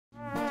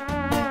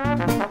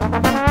Hey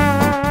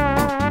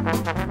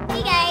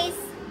guys!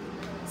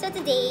 So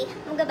today,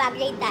 mag-bag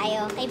raid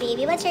tayo kay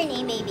baby. What's your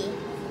name, baby?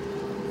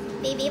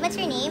 Baby, what's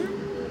your name?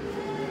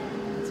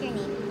 What's your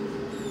name?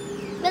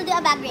 We'll do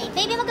a bag raid.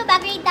 Baby,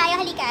 mag-bag raid tayo.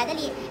 Halika,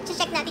 dali.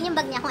 Check natin yung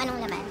bag niya kung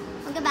anong laman.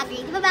 Mag-bag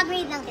raid. Di-bag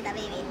raid lang kita,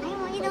 baby. Ay,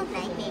 you don't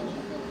like, baby.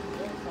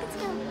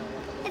 Let's go.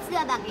 Let's do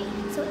a bag raid.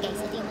 So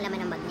guys, ito yung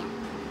laman ng bag niya.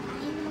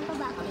 Ayaw mo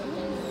magpa-bag raid.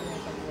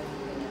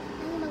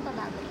 Ayaw mo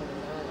magpa-bag raid.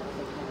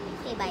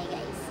 Okay, bye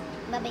guys.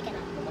 Bye-bye ka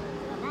na.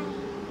 Bye.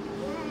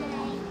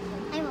 Bye.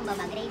 Ayaw mo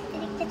ba-bag raid?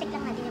 Check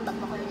lang natin yung bag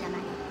mo kung anong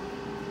laman.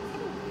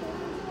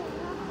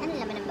 Ano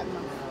laman ng bag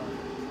mo?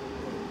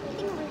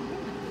 Titingnan ko lang.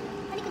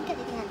 Malikod ka,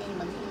 titingnan natin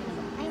yung bag mo.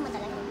 Ayaw mo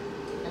talaga.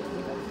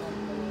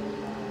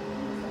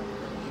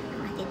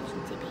 Ang atin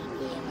si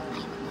baby. Ayaw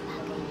mo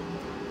ba-bag raid.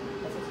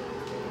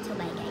 So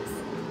bye guys.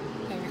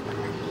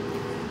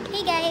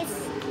 Hey guys!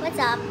 What's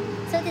up?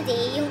 So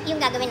today, yung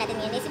gagawin natin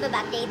ngayon is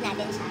i-bag raid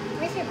natin siya.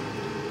 Where's your bag?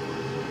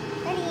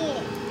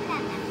 Dali! Wala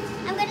na.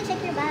 I'm gonna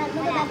check your bag.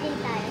 Mag-bag raid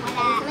tayo.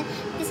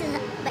 This is,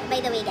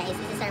 by the way guys,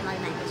 this is our mall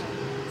manager,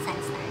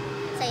 Sunstar.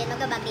 So yun,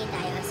 mag-bag raid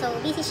tayo. So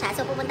busy siya,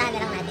 so pupuntahan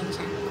na lang natin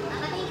siya.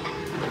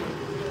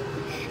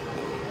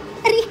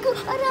 Rico!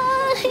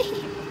 Aray!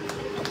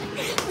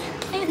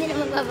 Ayun nila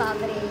mag-bag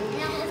raid.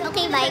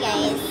 Okay, bye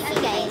guys. Hey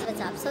guys,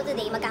 what's up? So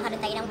today, magkakaroon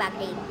tayo ng bag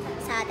raid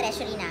sa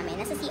treasury namin.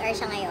 Nasa CR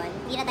siya ngayon.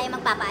 Hindi na tayo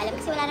magpapaalam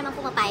kasi wala namang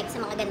pumapayag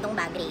sa mga gantong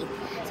bag raid.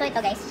 So ito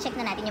guys, check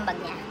na natin yung bag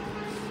niya.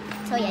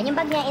 So yan, yung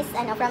bag niya is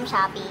from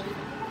Shopee.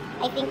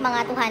 I think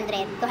mga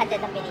 200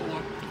 ang bilhin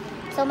niya.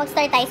 So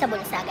mag-start tayo sa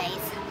bulsa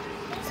guys.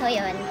 So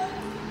yun.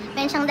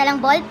 Meron siyang dalang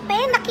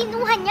ballpen na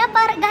kinuha niya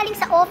para galing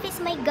sa office.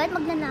 My God,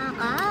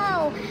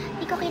 magnanakaw.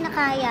 Hindi ko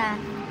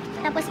kinakaya.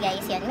 Tapos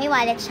guys, yun, may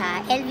wallet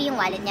siya. LV yung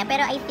wallet niya.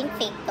 Pero I think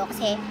fake to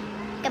kasi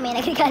kami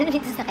nagregalo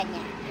nito sa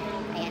kanya.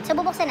 Ayan. So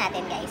bubuksan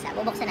natin guys.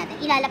 Bubuksan natin.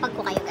 Ilalapag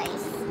ko kayo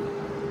guys.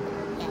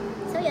 Ayan.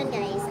 So yun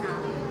guys.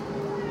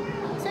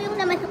 So yung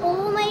naman,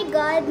 oh my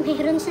God,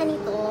 meron siya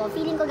nito.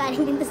 Feeling ko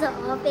galing din to sa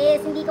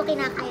office. Hindi ko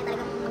kinakaya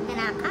talagang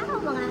magnanakaw.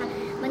 Mga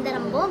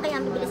mandarambong. Kaya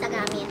ang bibili sa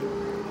gamit.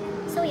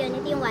 So yun,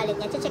 ito yung wallet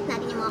niya. Check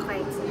natin yung mga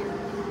cards niya.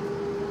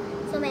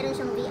 So meron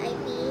siyang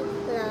VIP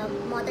Club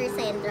Motor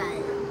Central.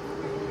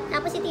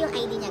 Tapos ito yung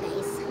ID niya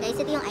guys. Guys,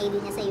 ito yung ID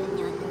niya sa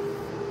Union.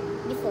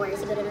 Before,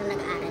 siguro nung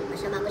nag-aaral pa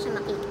siya, bago siya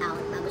ma-kick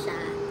out, bago siya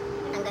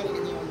tanggalin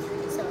ng Union.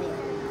 So yun.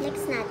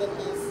 Next natin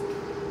is,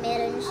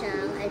 meron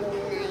siyang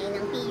alumni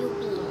ng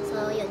PUP.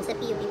 So yun, sa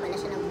PUP pala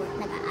siya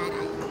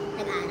nag-aaral.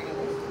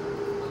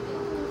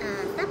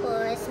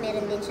 Tapos,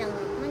 meron din siyang,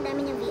 ang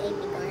dami niyang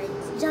VIP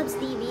cards. Jobs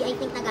TV, I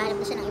think naghahanap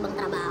na siya ng ibang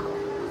trabaho.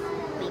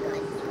 Oh my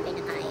God, hindi ko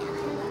pinakaya.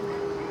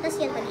 Tapos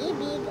yun,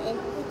 pag-ibig, and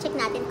check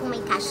natin kung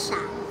may cash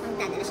siya.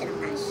 Magdadala siya ng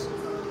cash.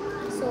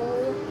 So,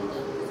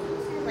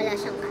 wala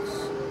siyang cash.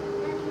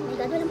 Oh my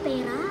God, walang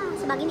pera.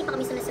 Sa bagay, hindi pa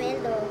kami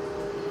sumasweldo.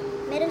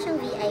 Meron siyang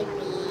VIP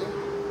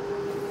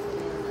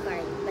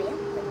card. Ba yan?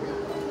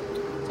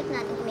 Check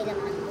natin kung may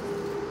laman.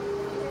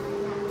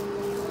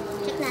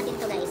 Check natin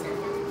to guys ha.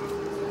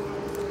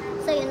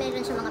 So yun, meron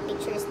siyang mga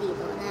pictures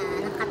dito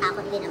na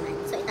nakakatakot din naman.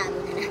 So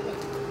itago na natin.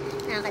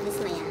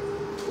 Nakakadismaya.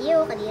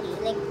 Ew, kadiri.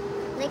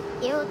 Like,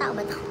 ew, tao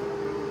ba to?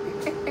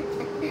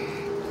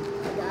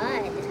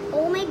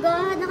 Oh my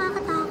God,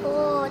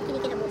 nakakatakot.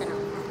 Kinikilabutan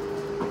ako.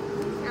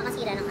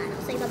 Nakakasira ng araw.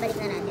 So, ibabalik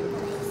na natin ito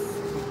guys.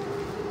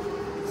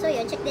 So,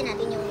 yun. Check din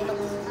natin yung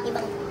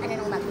ibang ano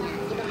ng bag niya.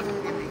 Ibang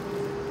laman.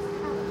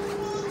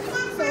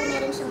 So,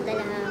 meron siyang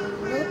dalang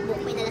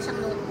notebook. May dala siyang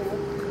notebook.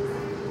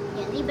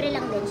 Yan. Libre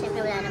lang din.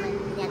 Siyempre, wala naman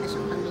yata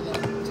siyang pamilya.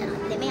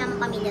 Hindi, may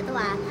amang pamilya to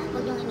ah.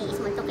 Huwag yung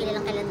iniismal to.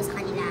 Kilalang to sa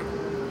kanila.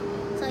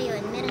 So,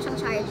 yun. Meron siyang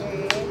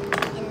charger.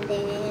 And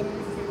then,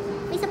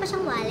 may isa pa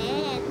siyang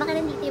wallet. Baka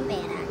nandito yung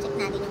pera. Check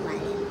natin yung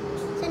wallet.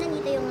 So,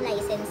 nandito yung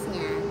license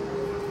niya.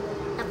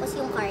 Tapos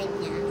yung card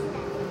niya.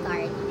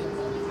 Card.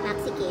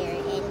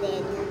 MaxiCare. And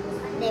then,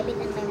 debit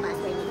and yung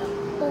password nito.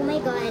 Oh my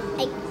God.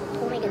 Ay,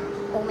 oh my God.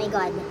 Oh my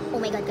God. Oh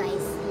my God,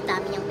 guys. Ang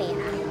dami niyang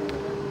pera.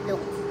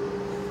 Look.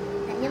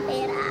 Dami niyang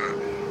pera.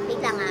 Wait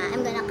lang ah.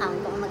 I'm gonna count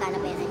kung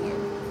magkano pera niya.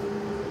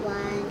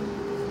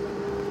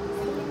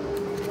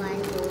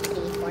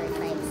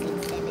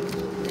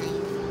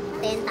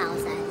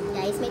 10,000.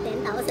 Guys, may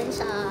 10,000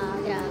 siya.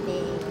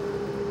 Grabe.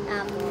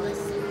 Tapos,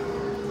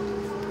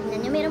 tingnan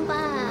nyo, meron pa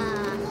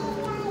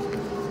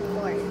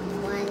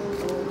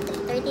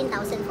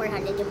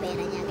 13,400 yung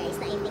pera niya, guys,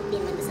 na I-think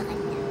din man sa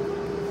kanya.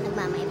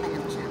 Nagmamay pa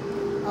lang siya.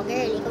 O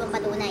girl, ikaw ang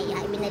patunay.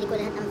 Ibinalik ko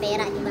lahat ng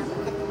pera, diba?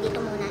 At dito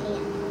muna,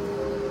 iyan.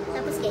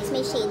 Tapos guys,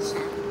 may shade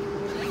siya.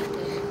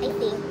 I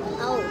think,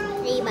 oh,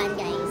 Ray-Ban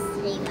guys.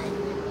 Ray-Ban.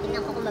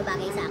 Tingnan ko kung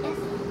babagay sa akin.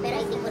 Pero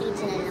I think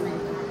original naman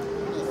ito.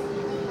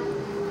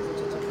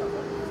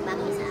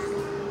 Bagay sa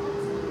akin.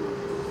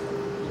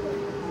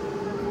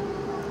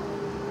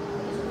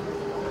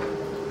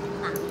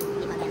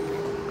 Hindi maganda.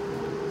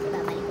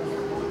 Ibabalik ko na.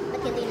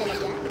 Ba't ganito yung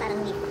lalagyan? Parang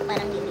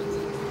di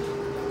original.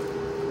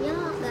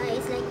 Yuck,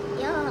 guys. Like,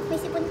 yuck. May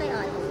sipon kayo.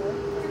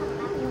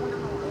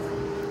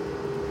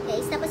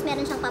 Guys, tapos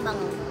meron siyang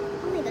pabango.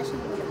 Oh my gosh, ang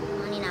ulo.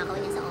 Mga ninakaw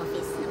niya sa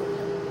office.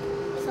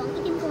 So, ang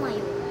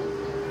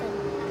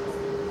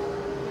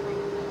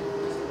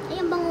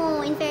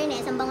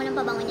ang bango ng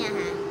pabango niya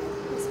ha.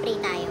 Spray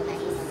tayo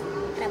guys.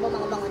 Para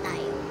bumango-bango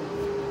tayo.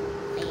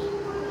 Okay.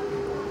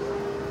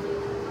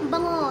 Ang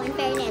bango, in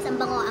fairness,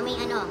 ang bango, amoy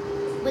ano,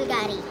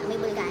 Bulgari.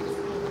 Amoy Bulgari.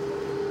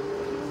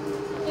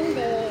 And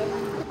then,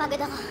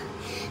 napagod ako.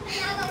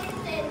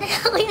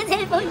 Natako yung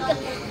cellphone ko.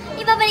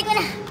 Ibabalik ko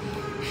na.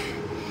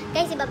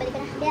 Guys, ibabalik ko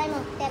na. Biyahan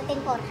mo,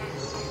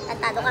 13-4.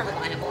 Tantado ka.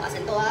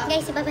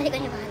 Guys, ibabalik ko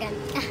na yung mga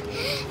gamit.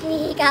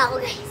 Hinihika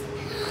ako guys.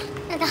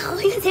 Natako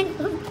yung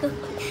cellphone ko.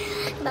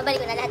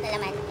 Ibabalik ko na lahat na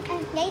laman.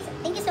 Guys,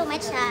 thank you so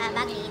much sa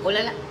Bagley.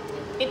 Wala na.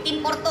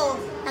 15-4 to.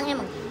 Tangin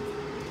mo.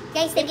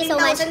 Guys, thank you so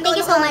much. Thank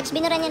you so much.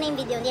 Binura niya na yung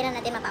video. Hindi na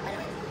natin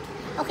mapapanood.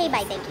 Okay,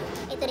 bye. Thank you.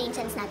 Ito rin yung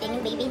chance natin.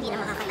 Yung baby hindi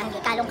na makakatanggi.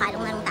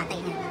 Kalong-kalong na ng tatay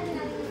niya.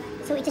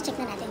 So, iti-check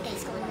na natin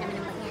guys kung ano naman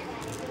ang bag niya.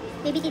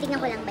 Baby, titignan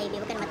ko lang, baby.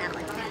 Huwag ka na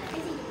matakot.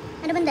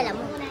 Ano bang dala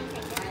mo?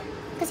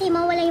 Kasi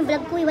mawala yung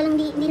vlog ko eh. Walang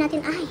hindi natin,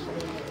 ay. Oh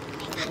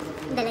my God.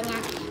 Dala niya.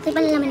 So,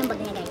 ipalalaman ng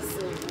bag niya guys.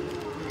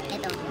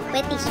 Ito.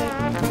 Wet t-shirt.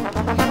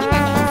 Yan na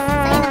guys.